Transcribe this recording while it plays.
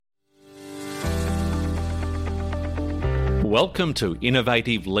Welcome to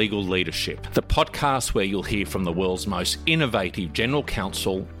Innovative Legal Leadership, the podcast where you'll hear from the world's most innovative general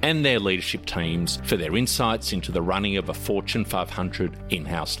counsel and their leadership teams for their insights into the running of a Fortune 500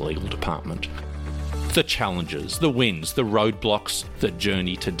 in-house legal department. The challenges, the wins, the roadblocks, the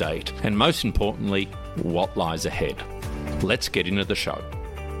journey to date, and most importantly, what lies ahead. Let's get into the show.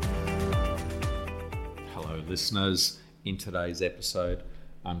 Hello listeners, in today's episode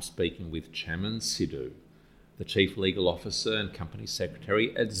I'm speaking with Chaman Sidhu, the Chief Legal Officer and Company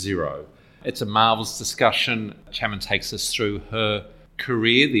Secretary at Xero. It's a marvellous discussion. Chaman takes us through her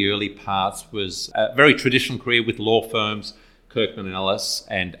career. The early parts was a very traditional career with law firms, Kirkman & Ellis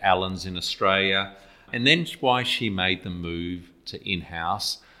and Allens in Australia, and then why she made the move to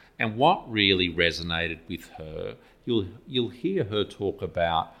in-house and what really resonated with her. You'll hear her talk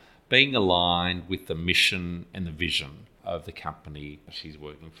about being aligned with the mission and the vision of the company she's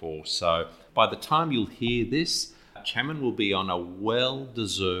working for. So by the time you'll hear this, Chaman will be on a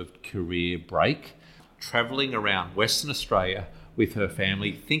well-deserved career break, travelling around Western Australia with her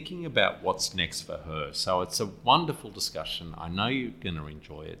family, thinking about what's next for her. So it's a wonderful discussion. I know you're going to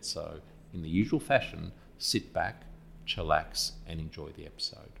enjoy it. So in the usual fashion, sit back, chillax, and enjoy the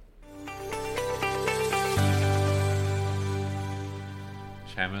episode.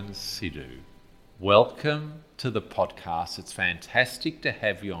 Chaman Sidhu, welcome to the podcast. It's fantastic to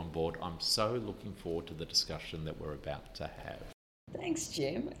have you on board. I'm so looking forward to the discussion that we're about to have. Thanks,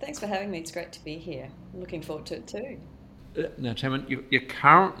 Jim. Thanks for having me. It's great to be here. I'm looking forward to it too. Now, Chaman, you're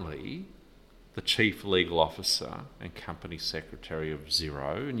currently the Chief Legal Officer and Company Secretary of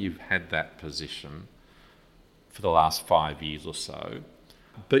Xero, and you've had that position for the last 5 years or so.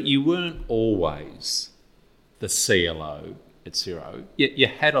 But you weren't always the CLO at Xero. You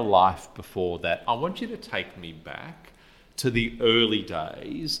had a life before that. I want you to take me back to the early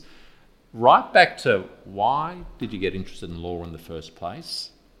days, right back to why did you get interested in law in the first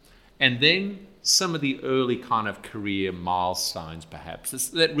place? And then some of the early kind of career milestones, perhaps,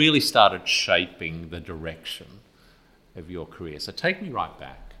 that really started shaping the direction of your career. So take me right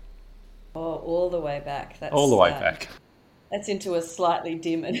back. Oh, all the way back. All the way back. That's into a slightly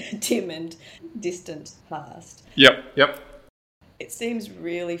dim and distant past. Yep. It seems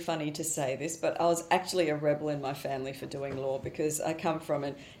really funny to say this, but I was actually a rebel in my family for doing law because I come from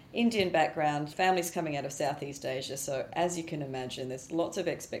an Indian background, families coming out of Southeast Asia. So as you can imagine, there's lots of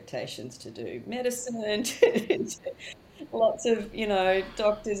expectations to do medicine, lots of,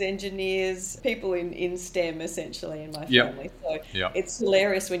 doctors, engineers, people in STEM essentially in my family. So It's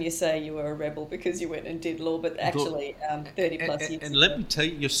hilarious when you say you were a rebel because you went and did law, but actually 30 plus years And let me tell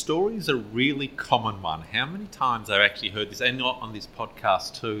you, your story is a really common one. How many times I've actually heard this, and not on this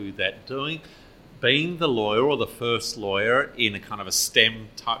podcast too, that being the lawyer or the first lawyer in a kind of a STEM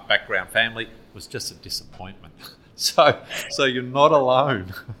type background family was just a disappointment. So you're not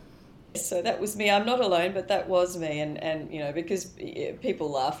alone. So that was me. I'm not alone, but that was me. And because people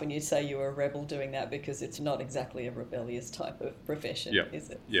laugh when you say you were a rebel doing that because it's not exactly a rebellious type of profession,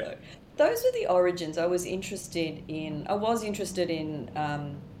 is it? Yeah. So those were the origins. I was interested in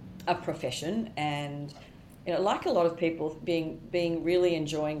a profession and, like a lot of people, being really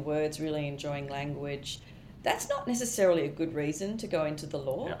enjoying words, really enjoying language. That's not necessarily a good reason to go into the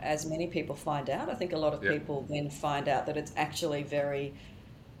law, as many people find out. I think a lot of people then find out that it's actually very...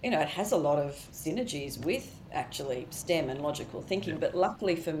 it has a lot of synergies with actually STEM and logical thinking, but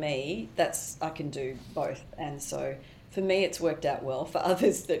luckily for me, I can do both. And so for me, it's worked out well. For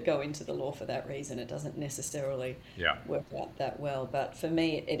others that go into the law for that reason, it doesn't necessarily work out that well. But for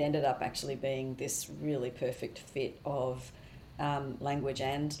me, it ended up actually being this really perfect fit of language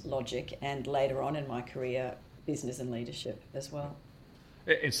and logic, and later on in my career, business and leadership as well.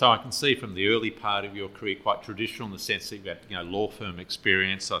 And so I can see from the early part of your career, quite traditional in the sense that you had law firm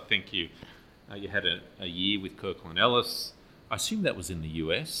experience. I think you had a year with Kirkman & Ellis. I assume that was in the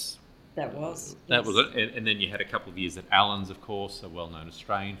US. That was. That was it. And then you had a couple of years at Allens, of course, a well-known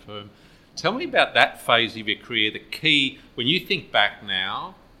Australian firm. Tell me about that phase of your career, the key, when you think back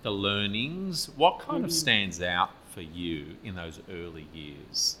now, the learnings, what kind of stands out for you in those early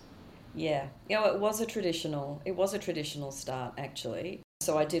years? Yeah, it was a traditional start actually.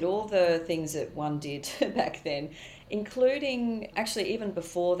 So I did all the things that one did back then, including actually even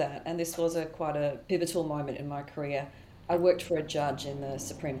before that, and this was quite a pivotal moment in my career. I worked for a judge in the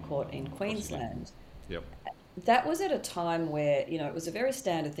Supreme Court in Queensland. Yep. That was at a time where, it was a very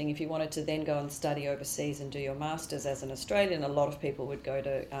standard thing. If you wanted to then go and study overseas and do your master's as an Australian, a lot of people would go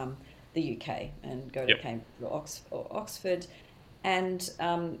to the UK and go to Cambridge or Oxford. And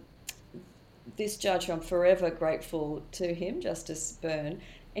this judge, who I'm forever grateful to him, Justice Byrne,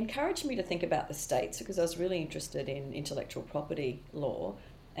 encouraged me to think about the States because I was really interested in intellectual property law,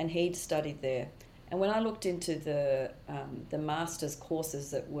 and he'd studied there. And when I looked into the master's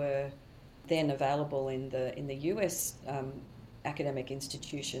courses that were then available in the US academic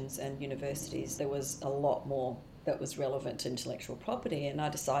institutions and universities, there was a lot more that was relevant to intellectual property, and I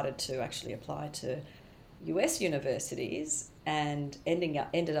decided to actually apply to US universities and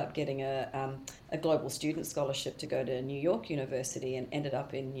ended up getting a global student scholarship to go to New York University, and ended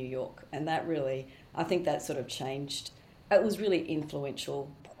up in New York. And that really, I think that sort of changed. It was really influential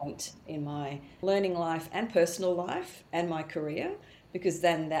point in my learning life and personal life and my career, because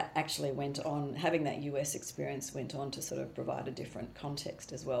then that actually went on, having that US experience went on to sort of provide a different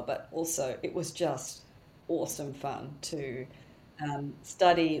context as well. But also it was just awesome fun to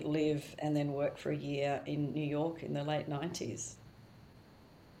study, live, and then work for a year in New York in the late 90s.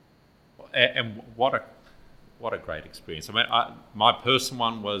 And what a great experience. I mean, my personal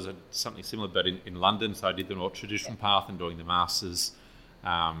one was something similar, but in London. So I did the more traditional path and doing the masters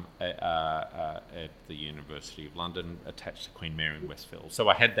at the University of London, attached to Queen Mary in Westfield. So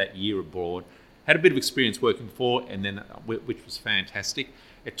I had that year abroad, had a bit of experience working before, and then which was fantastic.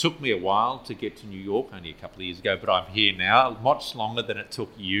 It took me a while to get to New York, only a couple of years ago, but I'm here now, much longer than it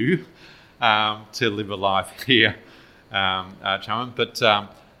took you to live a life here, Chaman. But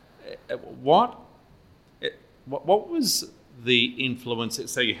what was the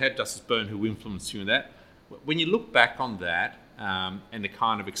influence? So you had Justice Byrne who influenced you in that. When you look back on that and the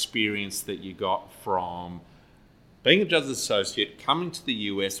kind of experience that you got from being a judge's associate, coming to the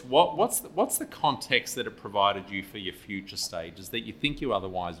US, what's the context that it provided you for your future stages that you think you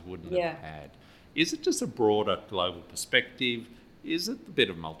otherwise wouldn't have had? Is it just a broader global perspective? Is it a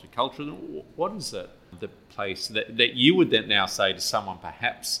bit of multicultural? What is it, the place that you would then now say to someone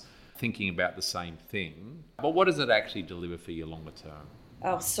perhaps thinking about the same thing, but what does it actually deliver for you longer term?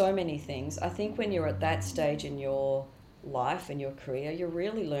 Oh, so many things. I think when you're at that stage in your life and your career, you're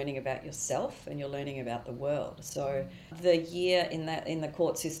really learning about yourself and you're learning about the world. So the year in the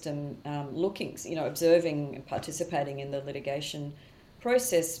court system, looking, observing and participating in the litigation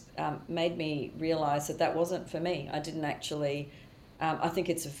process made me realize that wasn't for me. I didn't actually. I think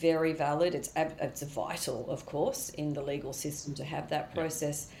it's very valid. It's vital, of course, in the legal system to have that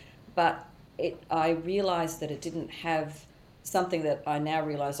process, but I realized that it didn't have something that I now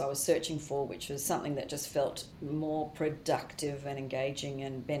realise I was searching for, which was something that just felt more productive and engaging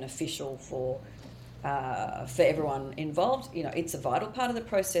and beneficial for everyone involved. It's a vital part of the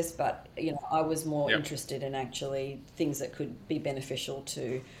process, but I was more interested in actually things that could be beneficial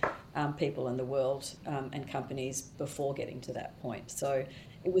to people in the world and companies before getting to that point. So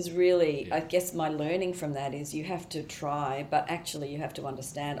it was really, I guess my learning from that is you have to try, but actually you have to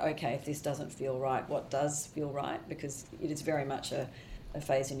understand, okay, if this doesn't feel right, what does feel right? Because it is very much a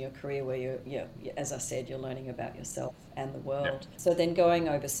phase in your career where you're, as I said, you're learning about yourself and the world. So then going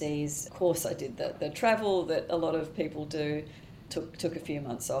overseas, of course I did the travel that a lot of people do, took a few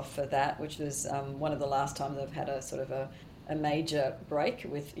months off for that, which was one of the last times I've had a sort of a major break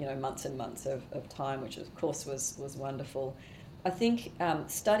with, months and months of time, which of course was wonderful. I think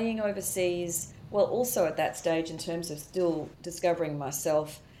studying overseas, well, also at that stage in terms of still discovering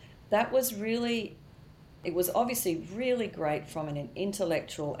myself, it was obviously really great from an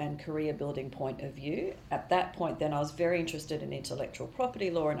intellectual and career building point of view. At that point then I was very interested in intellectual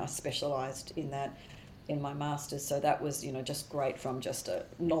property law, and I specialised in that in my master's. So that was, just great from just a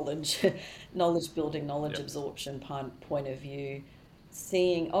knowledge building, knowledge absorption point of view.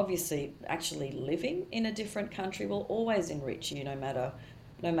 Seeing, obviously, actually living in a different country will always enrich you, no matter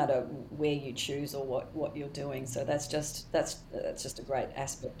where you choose or what you're doing. So that's just a great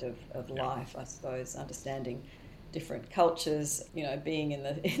aspect of life, I suppose. Understanding different cultures, being in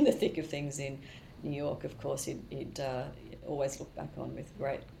the thick of things in New York, of course, you'd always look back on with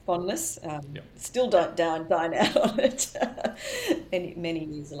great fondness. Still don't dine out on it many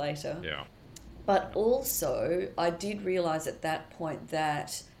years later. Yeah. But also, I did realise at that point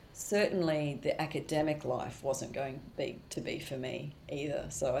that certainly the academic life wasn't going to be for me either.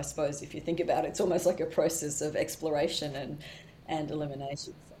 So I suppose if you think about it, it's almost like a process of exploration and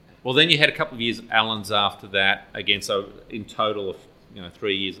elimination. Well, then you had a couple of years at Allens after that, again, so in total of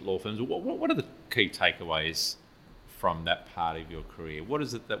 3 years at law firms. What are the key takeaways from that part of your career? What are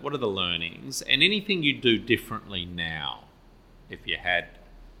the learnings, and anything you do differently now, if you had,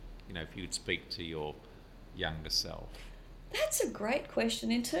 if you would speak to your younger self? That's a great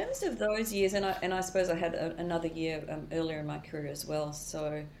question. In terms of those years, and I suppose I had another year earlier in my career as well.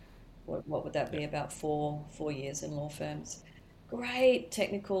 So, what would that be? About 4 years in law firms. Great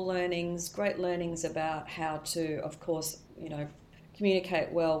technical learnings, great learnings about how to, of course,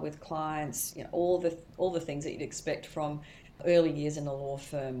 communicate well with clients, all the things that you'd expect from early years in a law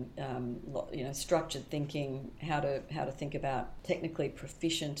firm, structured thinking, how to think about technically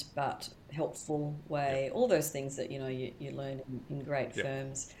proficient but helpful way, Yep. all those things that you learn in great Yep.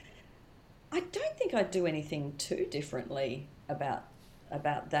 firms. I don't think I'd do anything too differently about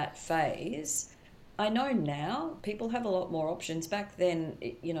that phase. I know now people have a lot more options. Back then,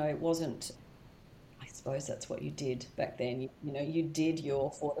 it wasn't. I suppose that's what you did back then. You did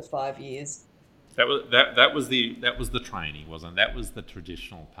your 4 to 5 years. That was the training, wasn't it? That was the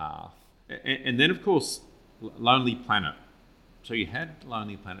traditional path. And then, of course, Lonely Planet. So you had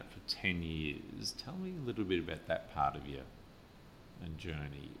Lonely Planet for 10 years. Tell me a little bit about that part of your and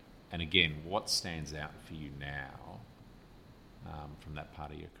journey. And again, what stands out for you now from that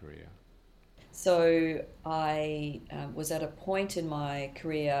part of your career? So I was at a point in my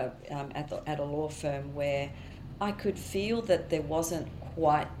career at a law firm where I could feel that there wasn't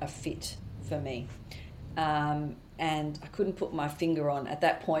quite a fit for me. And I couldn't put my finger on at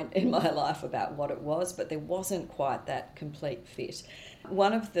that point in my life about what it was, but there wasn't quite that complete fit.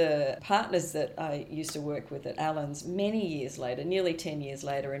 One of the partners that I used to work with at Allens many years later, nearly 10 years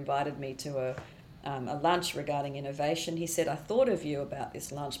later, invited me to a lunch regarding innovation. He said, I thought of you about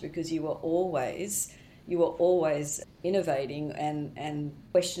this lunch because you were always innovating and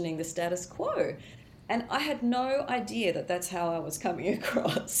questioning the status quo. And I had no idea that that's how I was coming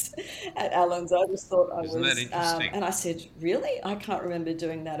across at Allen's. I just thought I Isn't that was, interesting? and I said, really? I can't remember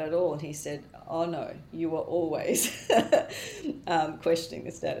doing that at all. And he said, oh no, you were always questioning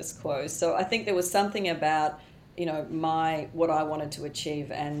the status quo. So I think there was something about, what I wanted to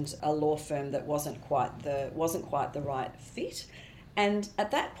achieve and a law firm that wasn't quite the right fit. And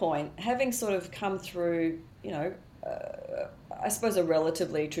at that point, having sort of come through, I suppose a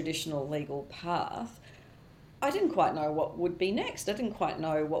relatively traditional legal path, I didn't quite know what would be next. I didn't quite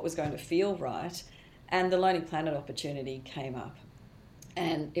know what was going to feel right, and the Lonely Planet opportunity came up,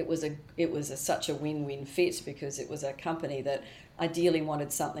 and such a win-win fit because it was a company that ideally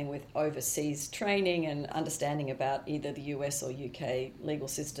wanted something with overseas training and understanding about either the US or UK legal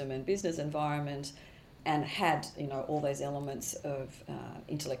system and business environment, and had all those elements of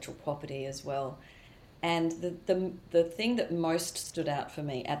intellectual property as well. And the thing that most stood out for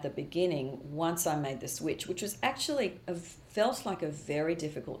me at the beginning, once I made the switch, which was actually felt like a very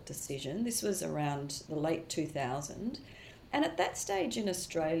difficult decision. This was around the late 2000s. And at that stage in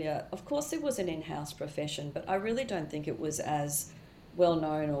Australia, of course, it was an in-house profession, but I really don't think it was as well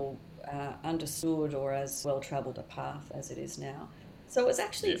known or understood or as well travelled a path as it is now. So it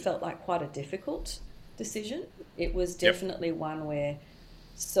Yep. felt like quite a difficult decision. It was Yep. definitely one where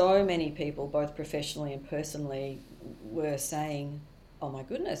so many people, both professionally and personally, were saying, "Oh my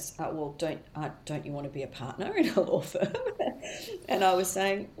goodness, well, don't you want to be a partner in a law firm?" And I was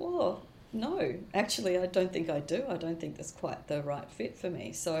saying, "Well, no, actually, I don't think I do. I don't think that's quite the right fit for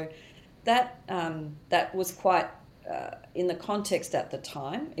me." So that was quite, in the context at the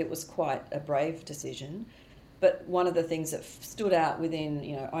time, it was quite a brave decision. But one of the things that stood out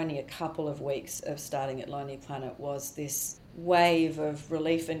within, only a couple of weeks of starting at Lonely Planet was this wave of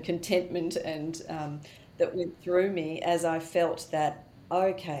relief and contentment and that went through me as I felt that,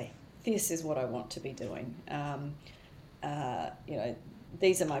 okay, this is what I want to be doing. Uh, you know,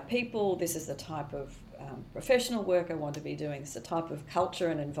 these are my people. This is the type of professional work I want to be doing. It's the type of culture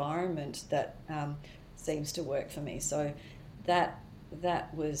and environment that seems to work for me. So that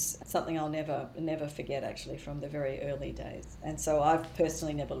that was something I'll never forget actually from the very early days. And so I've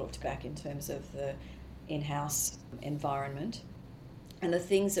personally never looked back in terms of the in-house environment. And the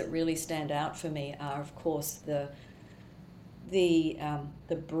things that really stand out for me are, of course, the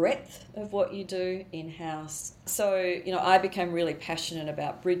breadth of what you do in-house. So, I became really passionate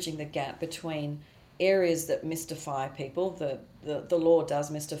about bridging the gap between areas that mystify people. The law does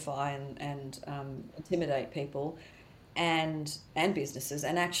mystify and intimidate people and businesses,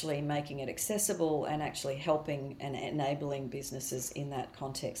 and actually making it accessible and actually helping and enabling businesses in that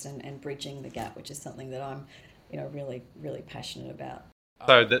context and bridging the gap, which is something that I'm, really, really passionate about.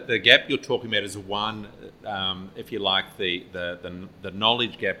 So the gap you're talking about is one, if you like, the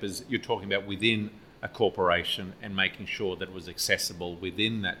knowledge gap is you're talking about within a corporation and making sure that it was accessible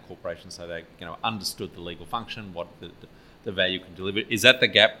within that corporation, so they understood the legal function, what the value can deliver. Is that the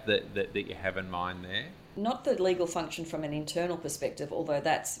gap that you have in mind there? Not the legal function from an internal perspective, although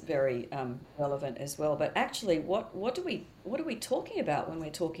that's very relevant as well. But actually, what are we talking about when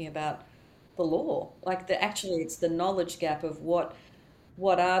we're talking about the law? Like it's the knowledge gap of what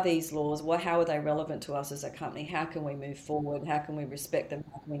are these laws? How are they relevant to us as a company? How can we move forward? How can we respect them?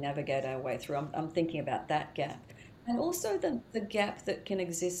 How can we navigate our way through? I'm thinking about that gap. And also the gap that can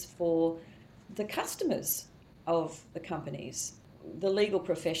exist for the customers of the companies. The legal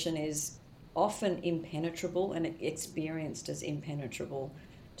profession is often impenetrable and experienced as impenetrable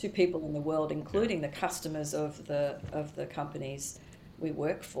to people in the world, Yeah. including the customers of the companies we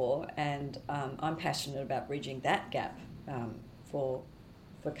work for. And I'm passionate about bridging that gap for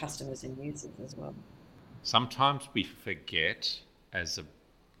customers and users as well. Sometimes we forget as a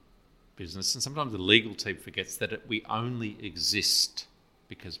business, and sometimes the legal team forgets that we only exist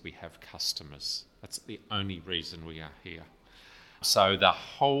because we have customers. That's the only reason we are here. So the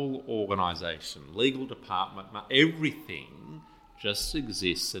whole organisation, legal department, everything just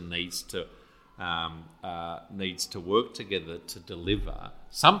exists and needs to work together to deliver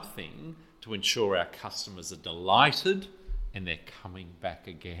something to ensure our customers are delighted and they're coming back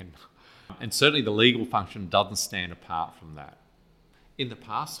again. And certainly the legal function doesn't stand apart from that. In the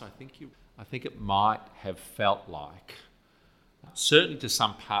past, I think it might have felt like, certainly to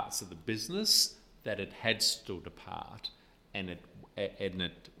some parts of the business, that it had stood apart, and it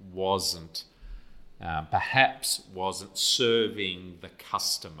wasn't, perhaps wasn't serving the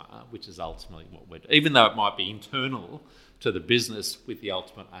customer, which is ultimately what we're doing, even though it might be internal to the business with the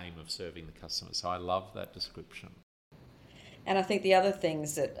ultimate aim of serving the customer. So I love that description. And I think the other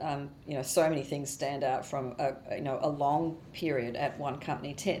things that, so many things stand out from a long period at one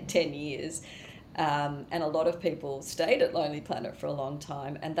company, 10 years. And a lot of people stayed at Lonely Planet for a long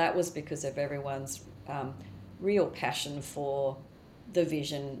time. And that was because of everyone's real passion for the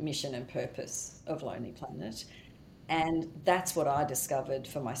vision, mission, and purpose of Lonely Planet. And that's what I discovered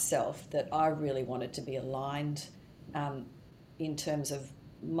for myself, that I really wanted to be aligned in terms of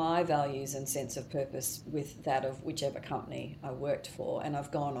my values and sense of purpose with that of whichever company I worked for. And I've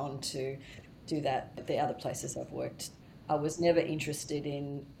gone on to do that at the other places I've worked. I was never interested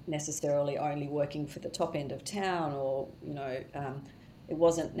in necessarily only working for the top end of town, or, it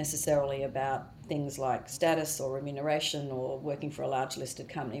wasn't necessarily about things like status or remuneration or working for a large listed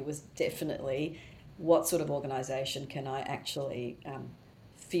company. It was definitely what sort of organisation can I actually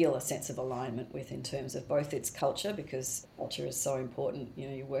feel a sense of alignment with, in terms of both its culture, because culture is so important.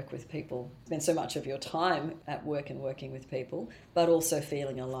 You work with people, spend so much of your time at work and working with people, but also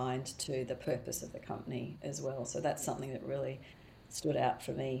feeling aligned to the purpose of the company as well. So that's something that really stood out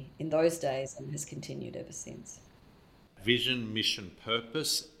for me in those days and has continued ever since. Vision, mission,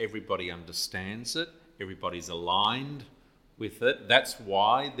 purpose, everybody understands it, everybody's aligned with it. That's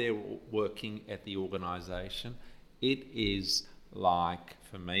why they're working at the organisation. It is like,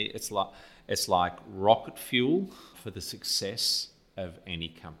 for me, it's like rocket fuel for the success of any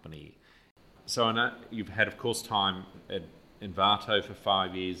company. So I know you've had, of course, time at Envato for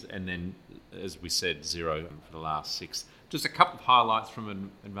 5 years, and then, as we said, Xero for the last 6. Just a couple of highlights from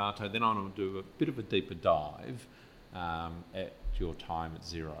Envato, then I want to do a bit of a deeper dive at your time at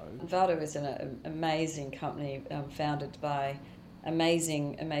Xero. Envato is an amazing company, founded by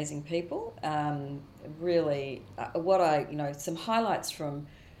amazing people. Really, some highlights from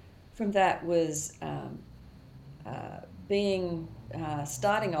that was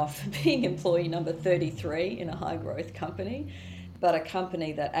starting off being employee number 33 in a high growth company, but a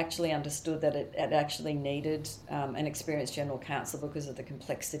company that actually understood that it actually needed an experienced general counsel because of the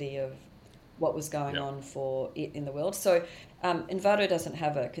complexity of what was going on for it in the world. So Envato doesn't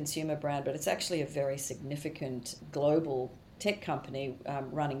have a consumer brand, but it's actually a very significant global tech company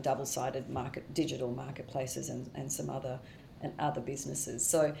running double-sided digital marketplaces and some other businesses.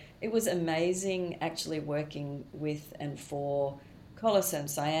 So it was amazing actually working with and for Collis and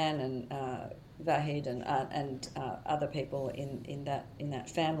Cyan and Vahid and other people in that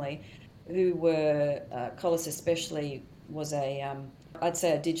family, who were Collis especially was I'd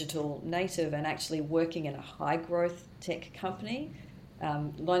say a digital native and actually working in a high growth tech company.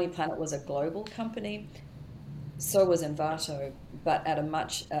 Lonely Planet was a global company. So was Envato, but at a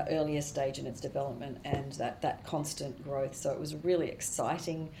much earlier stage in its development, and that constant growth. So it was a really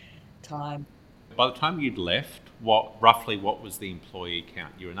exciting time. By the time you'd left, what was the employee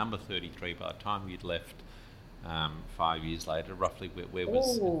count? You were number 33 by the time you'd left 5 years later. Roughly, where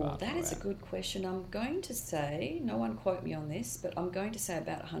was Envato that is at? a good question. I'm going to say, no one quote me on this, but I'm going to say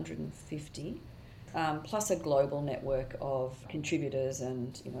about 150. Plus a global network of contributors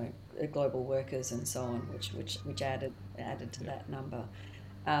and global workers and so on, which added to that number.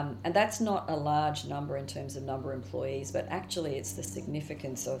 And that's not a large number in terms of number of employees, but actually it's the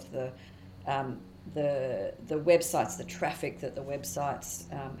significance of the websites, the traffic that the websites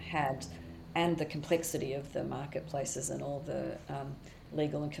had, and the complexity of the marketplaces and all the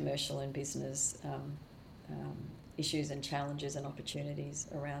legal and commercial and business issues and challenges and opportunities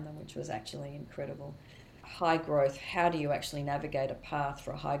around them, which was actually incredible. high growth, how do you actually navigate a path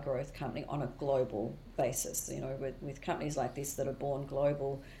for a high growth company on a global basis? With companies like this that are born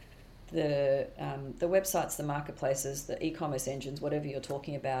global, the websites, the marketplaces, the e-commerce engines, whatever you're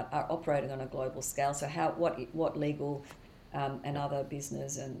talking about, are operating on a global scale. So what legal and other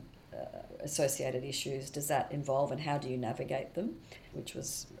business and associated issues does that involve, and how do you navigate them? Which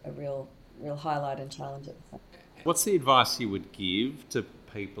was a real highlight and challenge at the time. What's the advice you would give to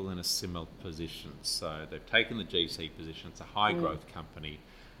people in a similar position? So they've taken the GC position. It's a high growth company.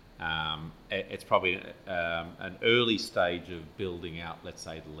 It's probably an early stage of building out, let's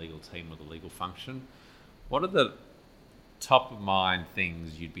say, the legal team or the legal function. What are the top of mind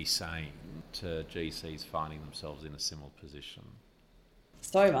things you'd be saying to GCs finding themselves in a similar position?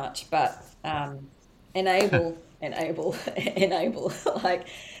 So much, but enable. Like,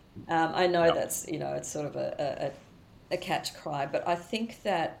 I know that's, it's sort of a catch cry, but I think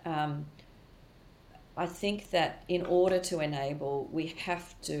that in order to enable, we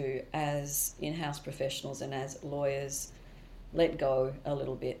have to, as in-house professionals and as lawyers, let go a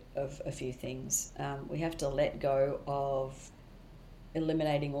little bit of a few things. We have to let go of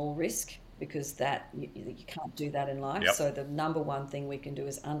eliminating all risk, because that you can't do that in life. Yep. So the number one thing we can do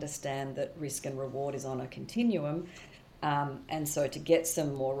is understand that risk and reward is on a continuum. And so to get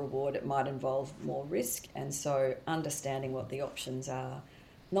some more reward, it might involve more risk. And so understanding what the options are,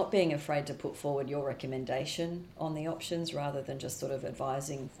 not being afraid to put forward your recommendation on the options rather than just sort of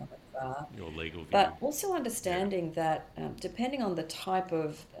advising from afar. Your legal view. But also understanding that depending on the type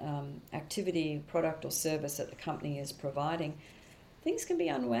of activity, product or service that the company is providing, things can be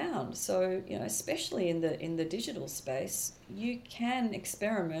unwound. So, especially in the digital space, you can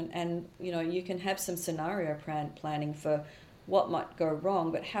experiment and, you can have some scenario planning for what might go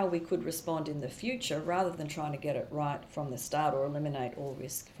wrong, but how we could respond in the future rather than trying to get it right from the start or eliminate all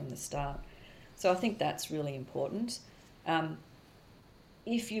risk from the start. So I think that's really important.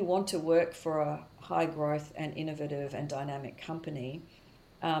 If you want to work for a high growth and innovative and dynamic company,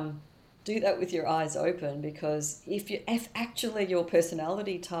 do that with your eyes open, because if actually your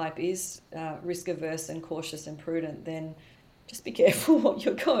personality type is risk averse and cautious and prudent, then just be careful what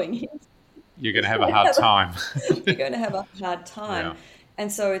you're going in. You're going to have a hard time. You're going to have a hard time. Yeah.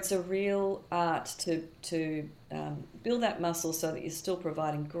 And so it's a real art to build that muscle so that you're still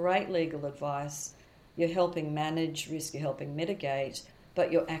providing great legal advice, you're helping manage risk, you're helping mitigate,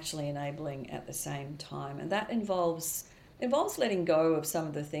 but you're actually enabling at the same time. And that involves letting go of some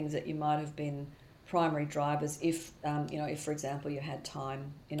of the things that you might have been primary drivers if for example, you had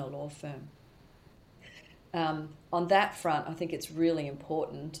time in a law firm. On that front, I think it's really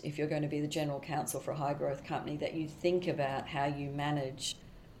important, if you're going to be the general counsel for a high growth company, that you think about how you manage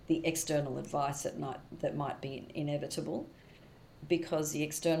the external advice that might be inevitable, because the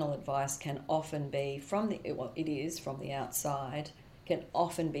external advice can often be from the outside, can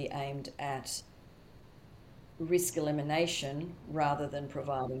often be aimed at risk elimination rather than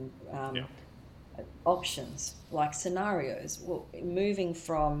providing options like scenarios. Well, moving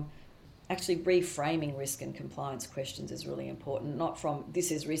from actually reframing risk and compliance questions is really important, not from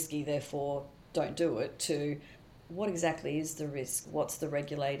this is risky, therefore don't do it, to what exactly is the risk, what's the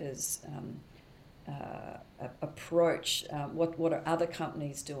regulator's approach, what are other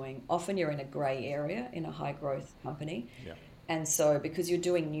companies doing. Often you're in a grey area in a high growth company. Yeah. And so because you're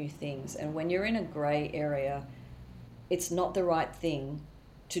doing new things, and when you're in a grey area, it's not the right thing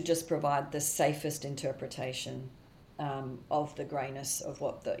to just provide the safest interpretation of the greyness of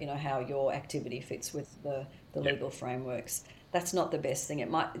what how your activity fits with the legal frameworks. That's not the best thing.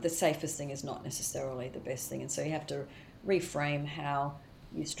 The safest thing is not necessarily the best thing. And so you have to reframe how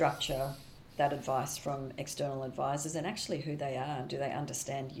you structure that advice from external advisors, and actually who they are, and do they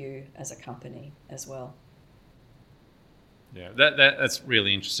understand you as a company as well. Yeah, that's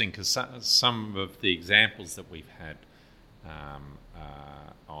really interesting, because some of the examples that we've had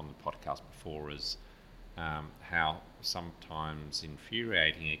on the podcast before is how sometimes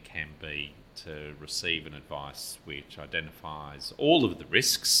infuriating it can be to receive an advice which identifies all of the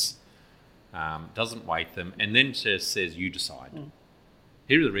risks, doesn't weight them, and then just says, you decide.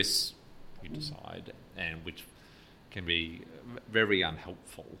 Here are the risks, you decide, and which can be very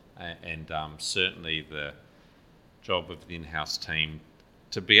unhelpful, and certainly the job of the in-house team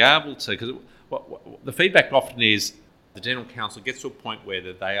to be able to, because the feedback often is the general counsel gets to a point where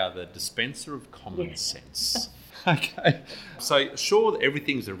they are the dispenser of common sense. Okay, so sure that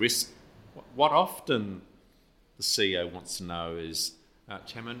everything's a risk. What often the CEO wants to know is,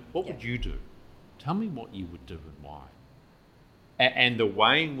 Chairman, what would you do? Tell me what you would do and why. And the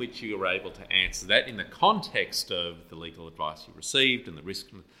way in which you are able to answer that in the context of the legal advice you received and the risk,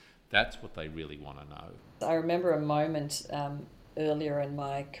 That's what they really want to know. I remember a moment earlier in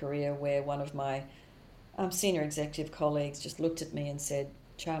my career where one of my senior executive colleagues just looked at me and said,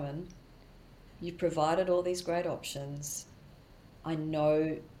 "Chairman, you've provided all these great options. I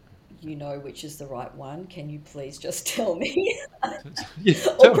know you know which is the right one. Can you please just tell me?" Yeah,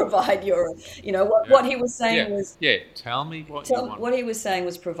 Or provide your, what he was saying yeah, was, yeah. Tell me what you want. what he was saying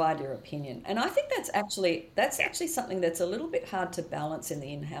was provide your opinion. And I think that's actually something that's a little bit hard to balance in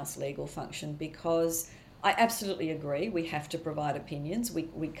the in-house legal function, because I absolutely agree we have to provide opinions.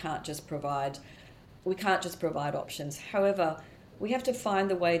 We can't just provide options. However, we have to find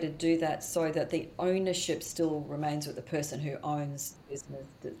the way to do that so that the ownership still remains with the person who owns the business,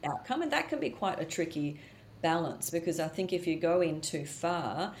 the outcome. And that can be quite a tricky balance, because I think if you go in too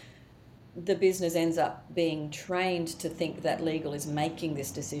far, the business ends up being trained to think that legal is making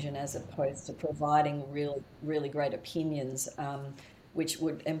this decision as opposed to providing really, really great opinions, which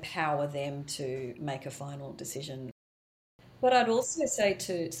would empower them to make a final decision. But I'd also say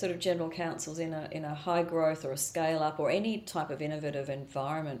to sort of general counsels in a high growth or a scale up or any type of innovative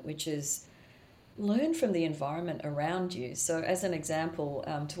environment, which is learn from the environment around you. So, as an example,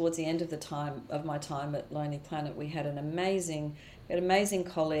 towards the end of my time at Lonely Planet, we had amazing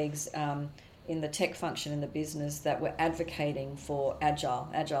colleagues in the tech function in the business that were advocating for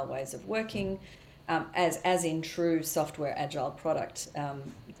agile ways of working, as in true software agile product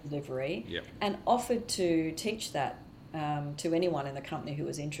delivery, Yep. and offered to teach that to anyone in the company who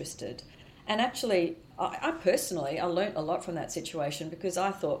was interested. And actually, I personally, I learnt a lot from that situation, because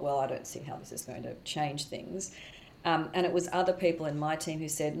I thought, well, I don't see how this is going to change things. And it was other people in my team who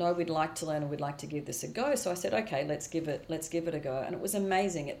said, no, we'd like to learn and we'd like to give this a go. So I said, okay, let's give it a go. And it was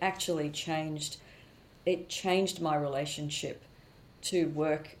amazing. It actually changed my relationship to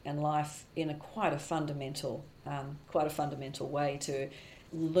work and life in quite a fundamental way, to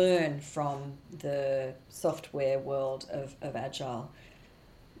learn from the software world of agile.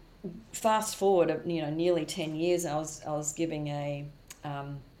 Fast forward, nearly 10 years, I was giving a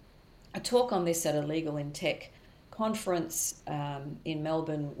talk on this at a Legal in Tech conference in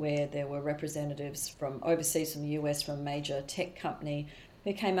Melbourne, where there were representatives from overseas, from the US, from a major tech company,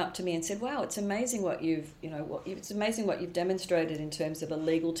 who came up to me and said, "Wow, it's amazing it's amazing what you've demonstrated in terms of a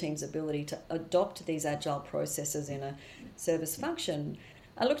legal team's ability to adopt these agile processes in a service function."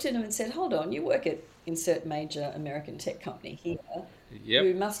 I looked at him and said, "Hold on, you work at insert major American tech company here. Yep.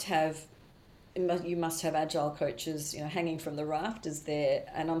 You must have agile coaches, hanging from the rafters there.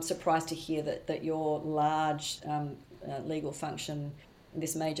 And I'm surprised to hear that your large legal function in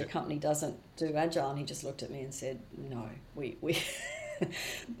this major company doesn't do agile." And he just looked at me and said, "No, we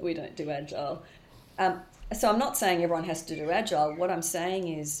we don't do agile." So I'm not saying everyone has to do agile. What I'm saying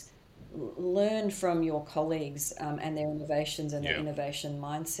is learn from your colleagues and their innovations and their innovation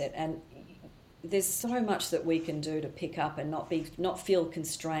mindset. And there's so much that we can do to pick up and not feel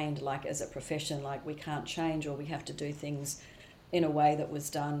constrained, like as a profession, like we can't change or we have to do things in a way that was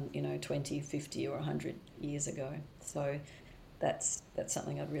done 20, 50 or 100 years ago. So that's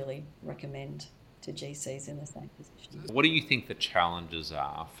something I'd really recommend to GCs in the same position. What do you think the challenges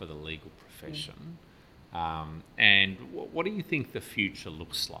are for the legal profession? And what do you think the future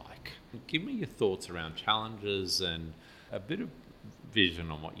looks like? Give me your thoughts around challenges and a bit of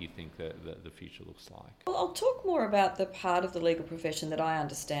vision on what you think the future looks like. Well, I'll talk more about the part of the legal profession that I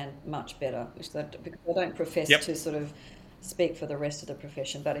understand much better, because I don't profess to sort of speak for the rest of the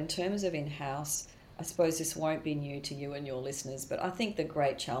profession. But in terms of in-house, I suppose this won't be new to you and your listeners, but I think the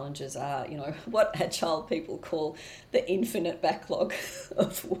great challenges are, what agile people call the infinite backlog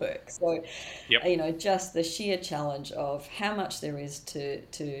of work. So, just the sheer challenge of how much there is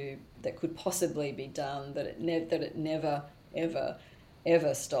to that could possibly be done, that it never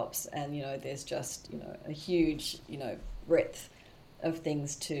ever stops, and there's just a huge breadth of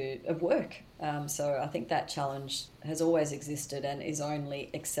things of work. So I think that challenge has always existed and is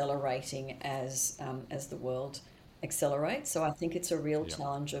only accelerating as the world accelerates. So I think it's a real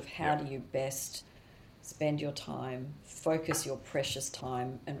challenge of how do you best spend your time, focus your precious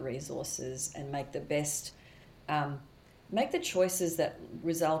time and resources, and make the choices that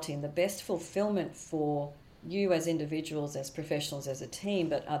result in the best fulfillment for you as individuals, as professionals, as a team,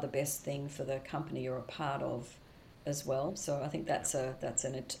 but are the best thing for the company you're a part of as well. So I think that's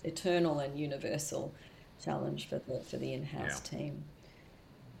an eternal and universal challenge for the in-house team.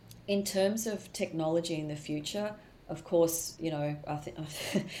 In terms of technology in the future, of course, I think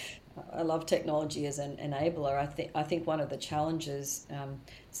I love technology as an enabler. I think one of the challenges,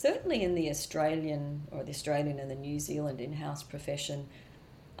 certainly in the Australian and the New Zealand in-house profession,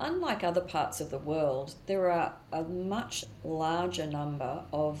 unlike other parts of the world, there are a much larger number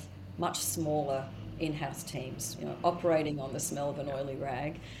of much smaller in-house teams, operating on the smell of an oily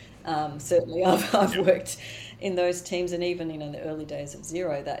rag. Certainly, I've worked in those teams, and even in the early days of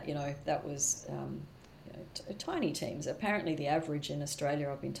Xero, that was tiny teams. Apparently, the average in Australia,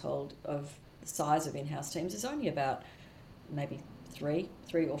 I've been told, of the size of in-house teams is only about maybe three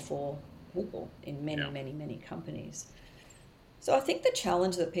or four people in many companies. So I think the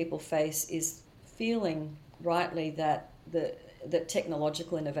challenge that people face is feeling rightly that that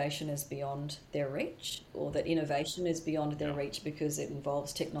technological innovation is beyond their reach, or that innovation is beyond their reach because it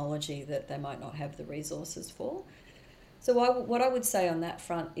involves technology that they might not have the resources for. So what I would say on that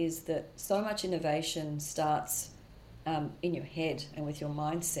front is that so much innovation starts in your head and with your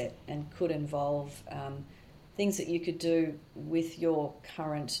mindset, and could involve things that you could do with your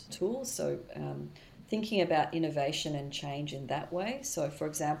current tools. So thinking about innovation and change in that way. So for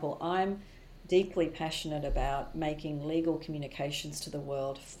example, I'm deeply passionate about making legal communications to the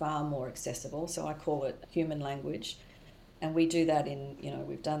world far more accessible. So I call it human language. And we do that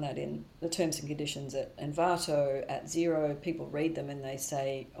we've done that in the terms and conditions at Envato, at Xero. People read them and they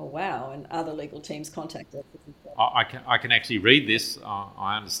say, oh, wow. And other legal teams contact us. I can actually read this.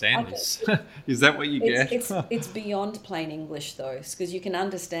 I understand this. Is that what you get? It's beyond plain English, though, because you can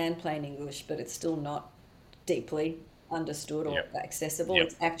understand plain English, but it's still not deeply understood or accessible.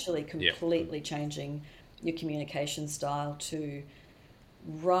 It's actually completely changing your communication style to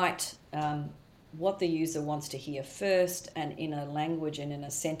write what the user wants to hear first, and in a language and in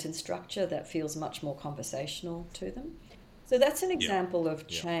a sentence structure that feels much more conversational to them. So that's an example of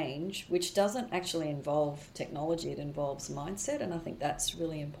change, which doesn't actually involve technology, it involves mindset, and I think that's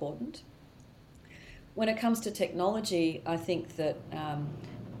really important. When it comes to technology, I think that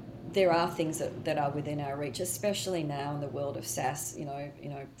there are things that are within our reach, especially now in the world of SaaS.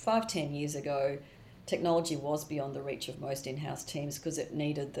 5-10 years ago, technology was beyond the reach of most in-house teams because it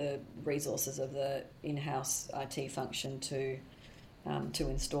needed the resources of the in-house IT function to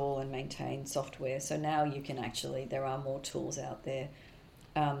install and maintain software. So now there are more tools out there.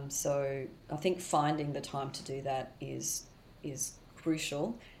 So I think finding the time to do that is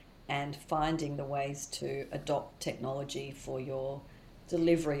crucial, and finding the ways to adopt technology for your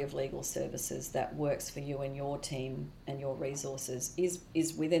delivery of legal services that works for you and your team and your resources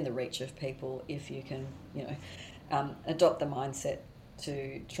is within the reach of people if you can adopt the mindset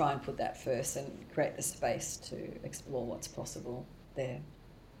to try and put that first and create the space to explore what's possible there.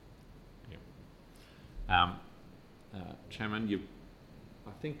 Chairman,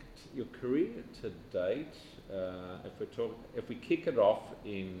 I think your career to date, if we kick it off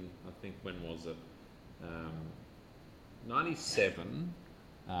in, I think, when was it? 97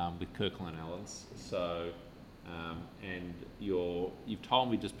 with Kirkland Ellis. So, and you've told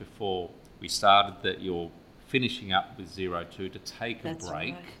me just before we started that you're finishing up with Xero 2 to take a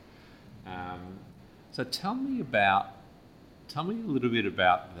break. Right. So tell me a little bit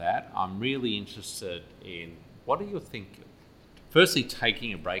about that. I'm really interested in what do you think? Firstly,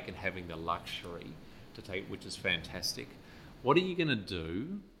 taking a break and having the luxury to take, which is fantastic. What are you going to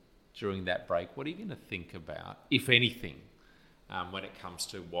do during that break? What are you going to think about, if anything, when it comes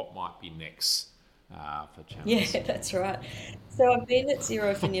to what might be next for Channels? Yeah, that's right. So I've been at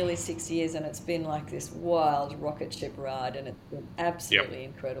Xero for nearly 6 years, and it's been like this wild rocket ship ride, and it's been absolutely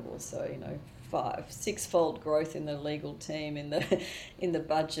incredible. So 5-6-fold growth in the legal team, in the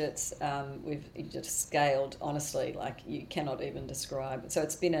budgets. We've just scaled, honestly, like you cannot even describe. So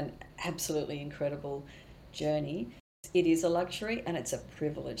it's been an absolutely incredible journey. It is a luxury and it's a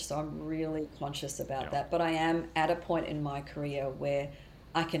privilege, so I'm really conscious about that. But I am at a point in my career where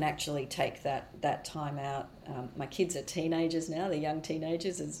I can actually take that time out. My kids are teenagers now; they're young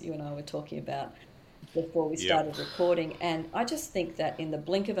teenagers, as you and I were talking about before we started recording. And I just think that in the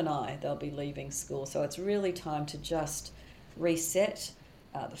blink of an eye, they'll be leaving school. So it's really time to just reset.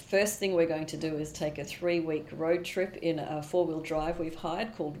 The first thing we're going to do is take a 3-week road trip in a 4-wheel drive we've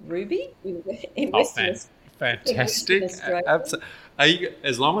hired called Ruby in Western Australia. Fantastic.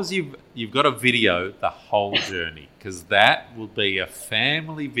 As long as you've got a video the whole journey, because that will be a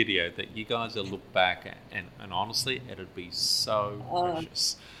family video that you guys will look back at, and honestly, it'll be so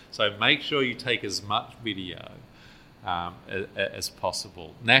precious. So make sure you take as much video as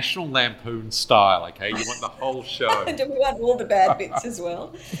possible. National Lampoon style, okay? You want the whole show. Do we want all the bad bits as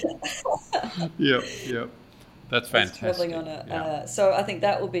well? Yep. That's fantastic. So I think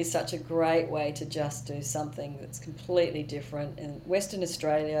that will be such a great way to just do something that's completely different. In Western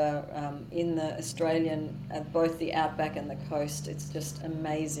Australia, in the Australian, both the outback and the coast, it's just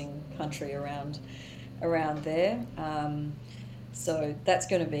amazing country around there. So that's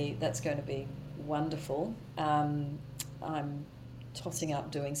going to be wonderful. I'm tossing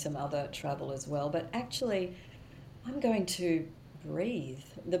up doing some other travel as well. But actually, I'm going to breathe.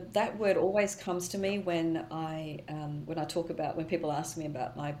 That word always comes to me when I talk about when people ask me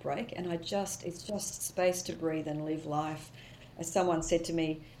about my break, and it's just space to breathe and live life. As someone said to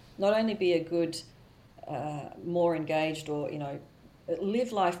me, not only be a good, more engaged, or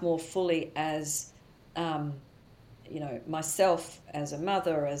live life more fully as um, myself, as a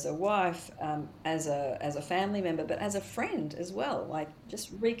mother, as a wife, as a family member, but as a friend as well. Like,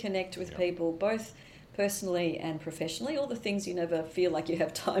 just reconnect with Yeah. people, both personally and professionally. All the things you never feel like you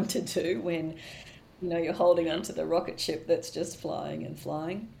have time to do when you're holding Yeah. onto the rocket ship that's just flying and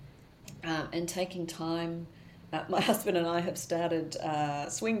flying, and taking time. My husband and I have started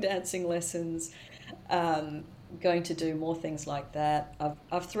swing dancing lessons. Um, Going to do more things like that.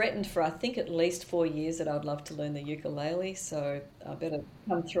 I've threatened for, I think, at least 4 years that I would love to learn the ukulele. So I better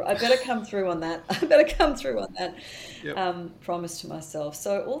come through. I better come through on that. I better come through on that Yep. promise to myself.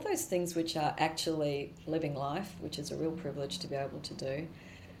 So all those things which are actually living life, which is a real privilege to be able to do.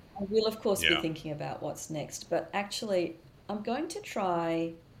 I will, of course, be Yeah. thinking about what's next, but actually, I'm going to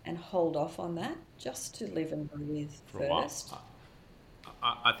try and hold off on that just to live and breathe For a while. first.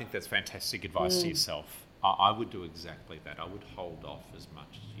 I think that's fantastic advice to Mm, yourself. I would do exactly that. I would hold off as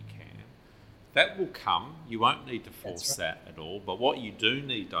much as you can. That will come. You won't need to that's force right. that at all. But what you do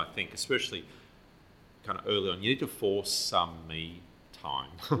need, I think, especially kind of early on, you need to force some me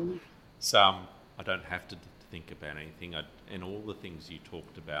time. Mm, Some, I don't have to think about anything. And all the things you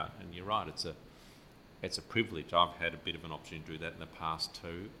talked about, and you're right, it's a privilege. I've had a bit of an opportunity to do that in the past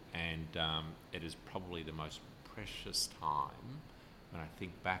too, and it is probably the most precious time when I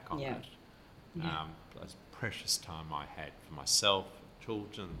think back on yeah, it. yeah, Most precious time I had for myself,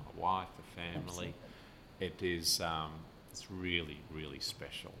 children, my wife, the family. absolutely. It is, it's really, really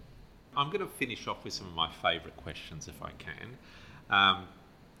special. I'm going to finish off with some of my favourite questions if I can. Um,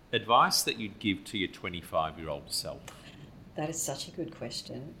 Advice that you'd give to your 25-year-old self. That is such a good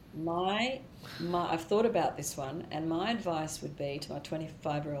question. I've thought about this one, and my advice would be to my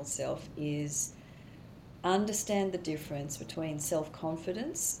 25-year-old self is understand the difference between self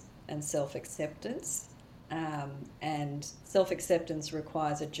confidence and self acceptance. And self acceptance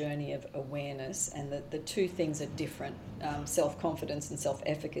requires a journey of awareness, and the two things are different. Self confidence and self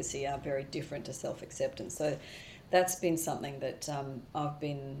efficacy are very different to self acceptance. So that's been something that I've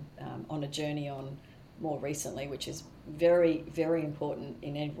been on a journey on more recently, which is very, very important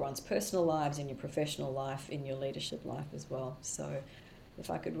in everyone's personal lives, in your professional life, in your leadership life as well. So if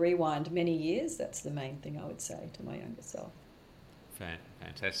I could rewind many years, that's the main thing I would say to my younger self.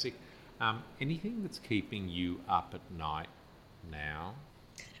 Fantastic. Anything that's keeping you up at night now?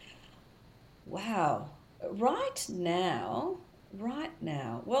 Wow. Right now, right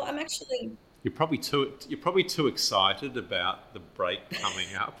now. Well, I'm actually, You're probably too excited about the break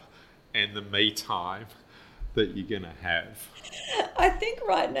coming up and the me time that you're going to have. I think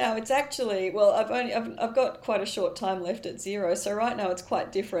right now it's actually, well, I've got quite a short time left at zero. So right now it's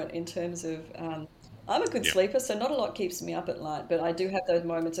quite different in terms of, I'm a good Yeah. sleeper, so not a lot keeps me up at night, but I do have those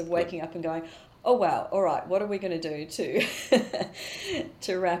moments of Good. waking up and going, oh wow, all right, what are we going to do to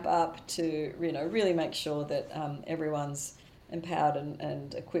to wrap up to really make sure that everyone's empowered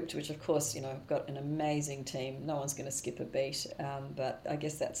and equipped, which of course I've got an amazing team. No one's going to skip a beat, but I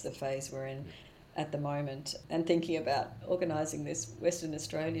guess that's the phase we're in Yeah. at the moment, and thinking about organising this Western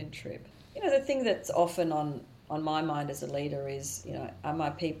Australian trip. The thing that's often on my mind as a leader is, are my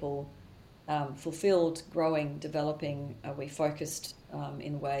people fulfilled, growing, developing? Are we focused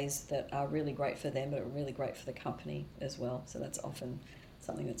in ways that are really great for them, but are really great for the company as well? So that's often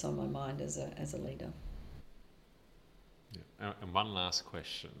something that's on my mind as a leader. Yeah. And one last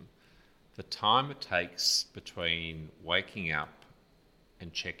question. The time it takes between waking up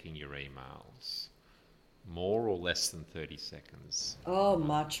and checking your emails, more or less than 30 seconds Oh, a month?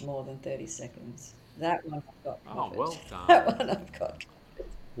 much more than 30 seconds. That one I've got Oh, covered. well That done. one I've got.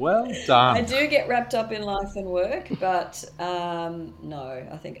 Well I done. do get wrapped up in life and work, but no,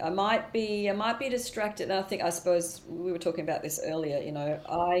 I think I might be distracted. And I suppose we were talking about this earlier.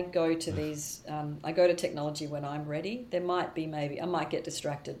 I go to technology when I'm ready. There might be maybe I might get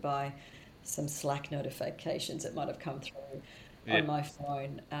distracted by some Slack notifications that might have come through Yeah. on my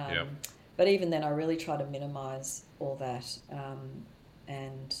phone. Yeah. But even then, I really try to minimize all that,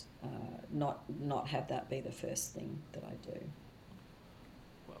 and not have that be the first thing that I do.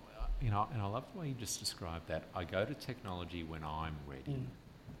 Well, and I love the way you just described that. I go to technology when I'm ready. Mm.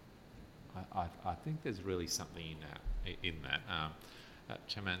 I think there's really something in that.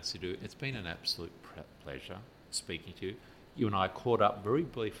 Chaman Sidhu, it's been an absolute pleasure speaking to you. You and I caught up very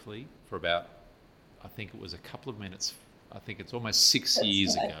briefly for about, I think it was a couple of minutes I think it's almost 6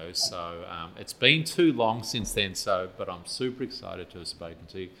 years ago. So it's been too long since then. But I'm super excited to have spoken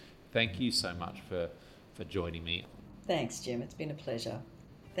to you. Thank you so much for joining me. Thanks, Jim. It's been a pleasure.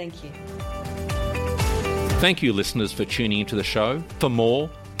 Thank you. Thank you, listeners, for tuning into the show. For more,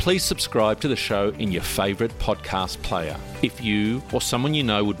 please subscribe to the show in your favourite podcast player. If you or someone you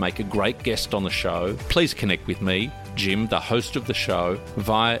know would make a great guest on the show, please connect with me, Jim, the host of the show,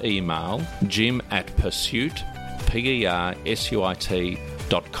 via email,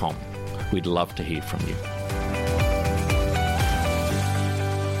 jim@persuit.com. We'd love to hear from you.